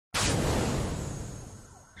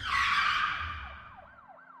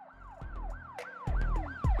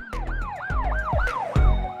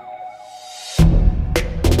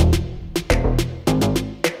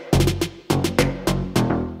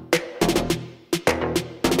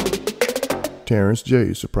Terrence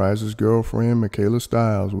J. surprises girlfriend Mikalah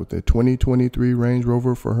Styles with a 2023 Range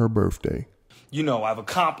Rover for her birthday. You know, I've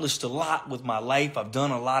accomplished a lot with my life. I've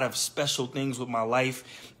done a lot of special things with my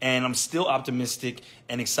life, and I'm still optimistic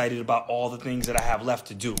and excited about all the things that I have left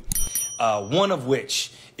to do. One of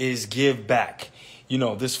which is give back. You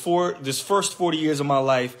know, this first 40 years of my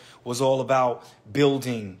life was all about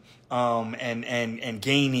building and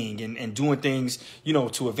gaining and doing things, you know,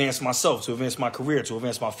 to advance myself, to advance my career, to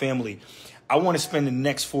advance my family. I want to spend the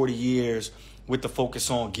next 40 years with the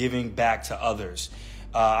focus on giving back to others.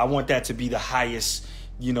 I want that to be the highest,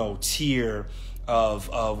 you know, tier of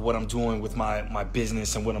what I'm doing with my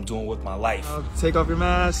business and what I'm doing with my life. Take off your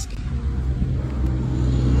mask.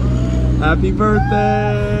 Happy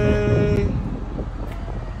birthday.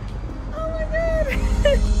 Oh my God.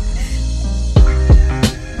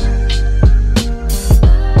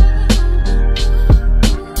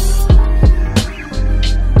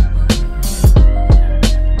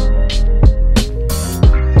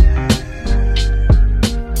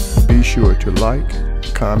 Be sure to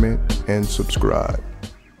like, comment, and subscribe.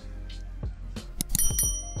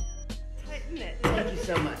 Tighten it. Thank you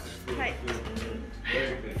so much. Tight.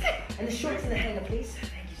 And the shorts and the hanger, please.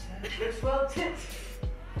 Thank you, sir. Looks well tipped.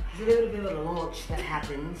 There's a little bit of a launch that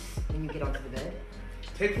happens when you get onto the bed.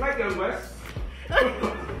 Take flight, young West.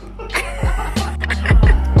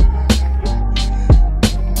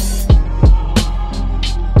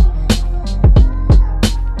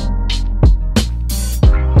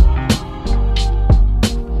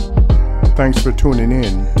 Thanks for tuning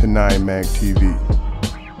in to 9 Mag TV.